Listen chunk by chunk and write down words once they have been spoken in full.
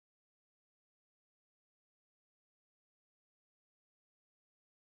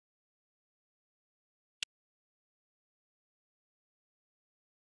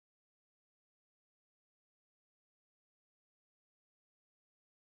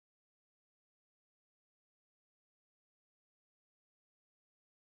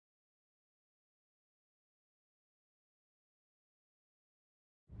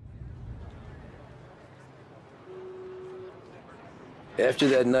After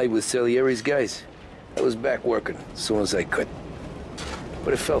that night with Salieri's guys, I was back working as soon as I could.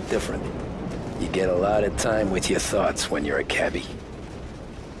 But it felt different. You get a lot of time with your thoughts when you're a cabbie.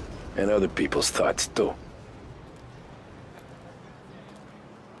 And other people's thoughts, too.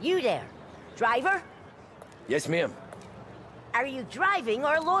 You there, driver? Yes, ma'am. Are you driving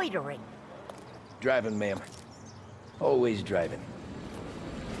or loitering? Driving, ma'am. Always driving.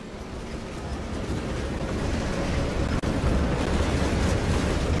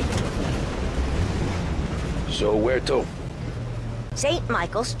 So where to? St.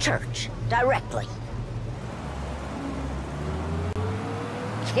 Michael's Church, directly.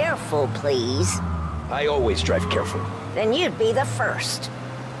 Careful, please. I always drive careful. Then you'd be the first.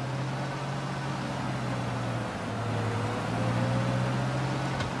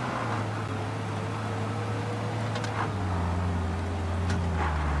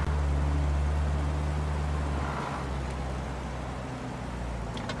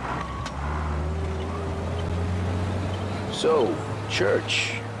 So,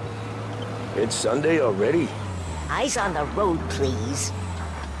 church. It's Sunday already? Eyes on the road, please.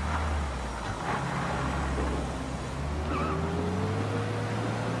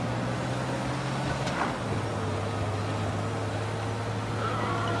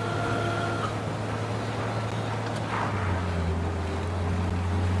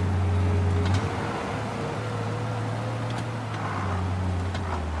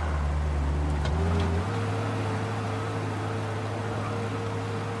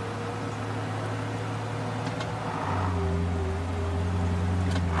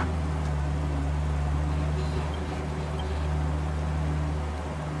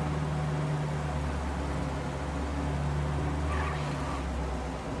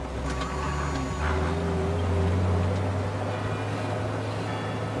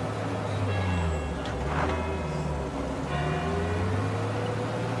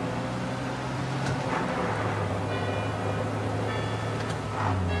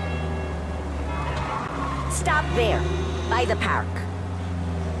 Stop there, by the park.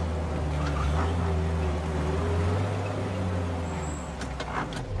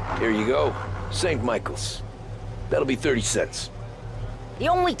 Here you go. St. Michael's. That'll be 30 cents. The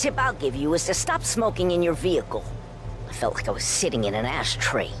only tip I'll give you is to stop smoking in your vehicle. I felt like I was sitting in an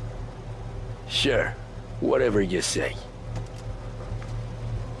ashtray. Sure. Whatever you say.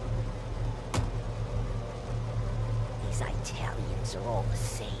 These Italians are all the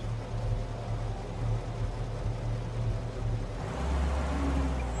same.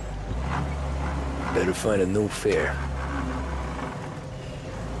 Better find a new fare.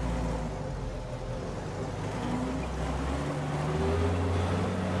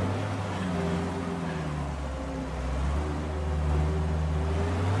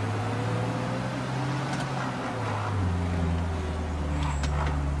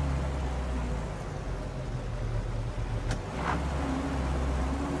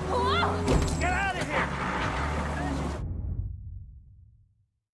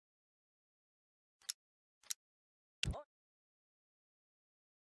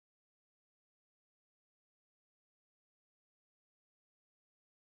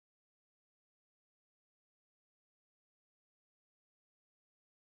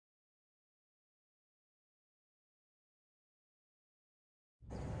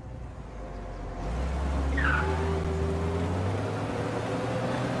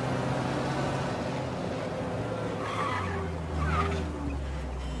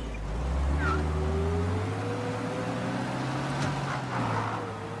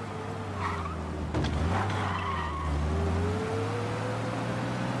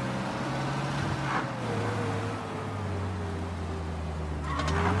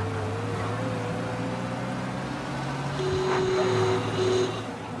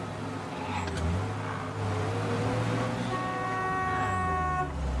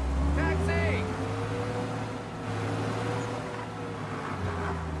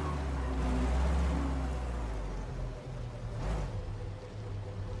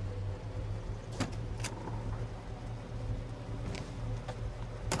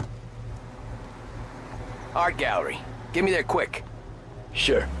 Art gallery. Get me there quick.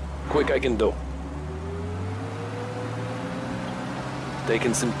 Sure. Quick I can do.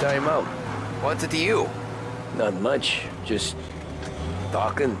 Taking some time out. What's it to you? Not much. Just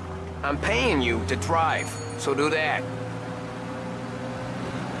talking. I'm paying you to drive, so do that.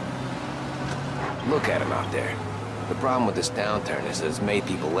 Look at him out there. The problem with this downturn is that it's made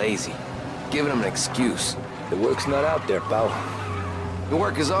people lazy. Giving them an excuse. The work's not out there, pal. The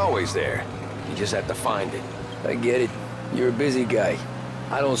work is always there. You just have to find it. I get it. You're a busy guy.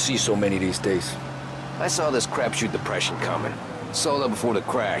 I don't see so many these days. I saw this crapshoot depression coming. Sold out before the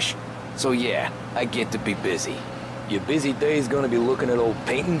crash. So yeah, I get to be busy. Your busy day's gonna be looking at old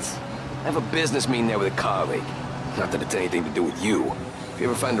paintings? I have a business meeting there with a colleague. Not that it's anything to do with you. If you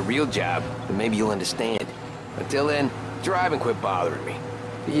ever find a real job, then maybe you'll understand. Until then, drive and quit bothering me.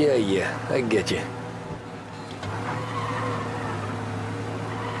 Yeah, I get you.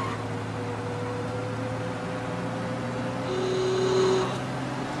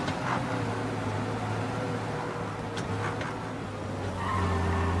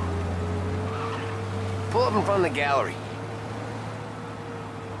 Pull up in front of the gallery.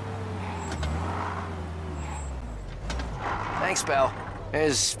 Thanks, pal.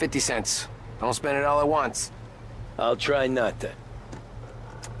 There's 50 cents. Don't spend it all at once. I'll try not to.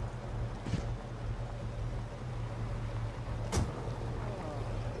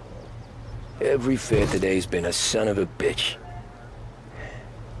 Every fare today's been a son of a bitch.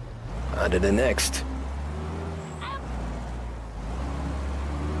 On to the next.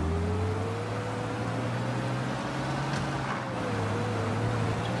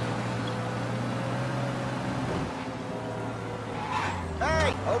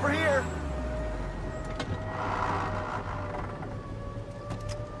 Hey, over here!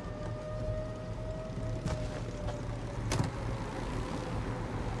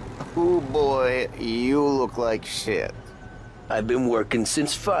 Ooh boy, you look like shit. I've been working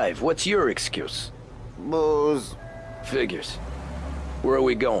since 5. What's your excuse? Booze. Figures. Where are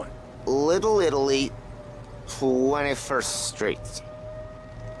we going? Little Italy, 21st Street.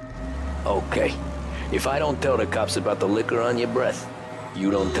 Okay. If I don't tell the cops about the liquor on your breath, you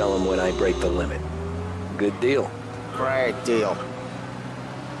don't tell them when I break the limit. Good deal. Great deal.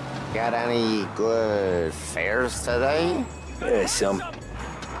 Got any good fares today? Yeah, some.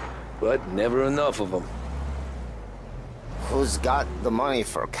 But never enough of them. Who's got the money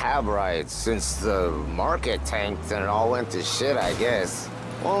for cab rides since the market tanked and it all went to shit, I guess?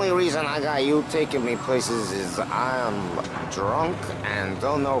 Only reason I got you taking me places is I'm drunk and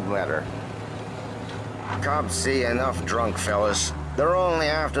don't know better. Cops see enough drunk fellas. They're only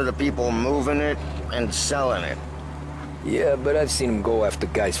after the people moving it and selling it. Yeah, but I've seen them go after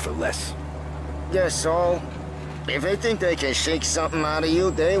guys for less. Guess so. If they think they can shake something out of you,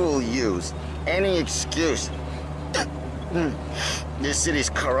 they will use any excuse. This city's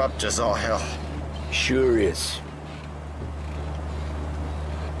corrupt as all hell. Sure is.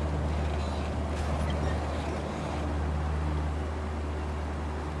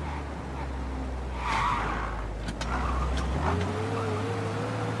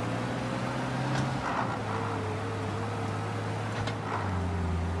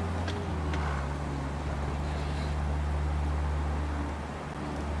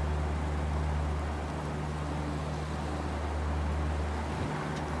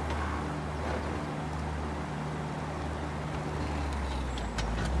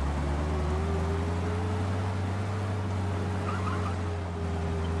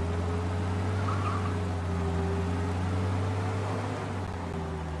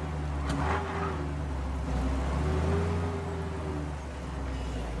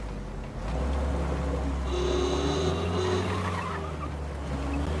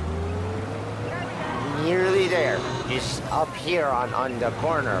 Nearly there. Just up here on the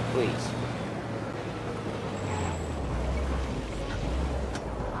corner, please.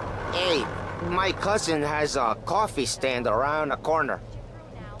 Hey, my cousin has a coffee stand around the corner.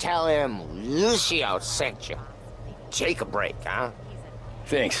 Tell him Lucio sent you. Take a break, huh?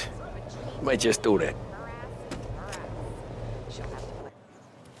 Thanks. Might just do that.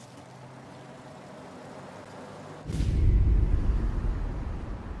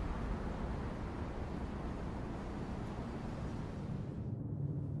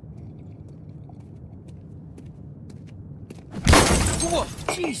 Whoa,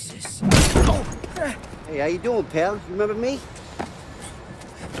 Jesus! Hey, how you doing, pal? You remember me?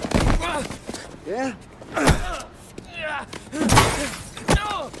 Yeah?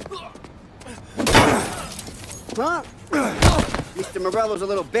 Huh? Mr. Morello's a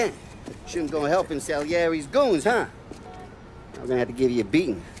little bent. Shouldn't go helping Salieri's goons, huh? I'm gonna have to give you a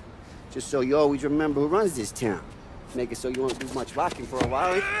beating. Just so you always remember who runs this town. Make it so you won't do much rocking for a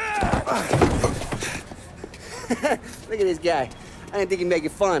while. Look at this guy. I didn't think he'd make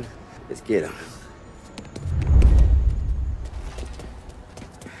it fun. Let's get him.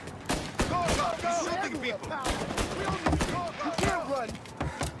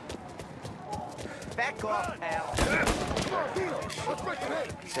 Back off, pal.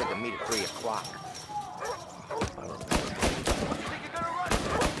 Said to meet at 3 o'clock.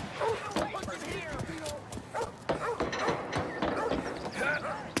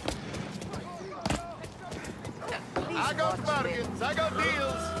 I got bargains. I got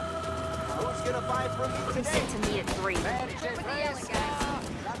deals. Who's gonna buy from me He today? said to me at 3. Son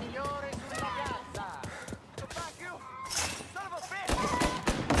of a bitch!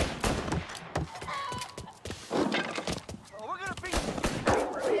 Oh, we're gonna be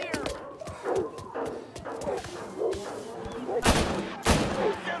here.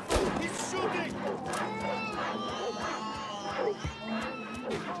 Careful! He's shooting!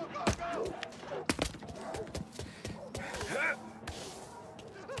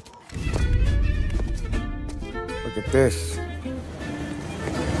 Look at this.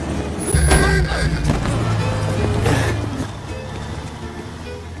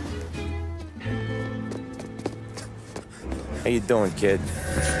 How you doing, kid?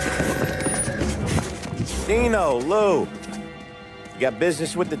 Dino, Lou. You got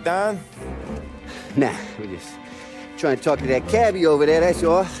business with the Don? Nah, we're just trying to talk to that cabbie over there, that's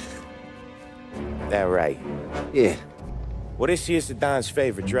all. That right. Yeah. Well, this here's the Don's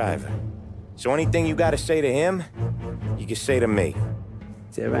favorite driver. So anything you gotta say to him, you can say to me.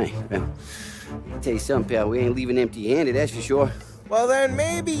 Is that right? Well, I'll tell you something, pal. We ain't leaving empty-handed, that's for sure. Well, then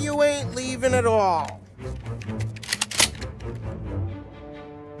maybe you ain't leaving at all.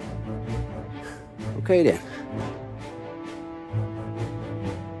 Okay, then.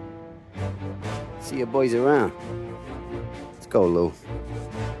 See your boys around. Let's go, Lou.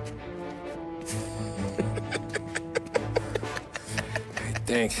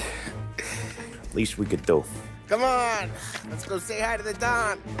 Thanks. Least we could do. Come on, let's go say hi to the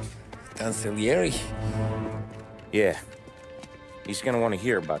Don. Don Salieri? Yeah. He's gonna want to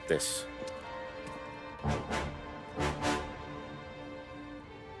hear about this.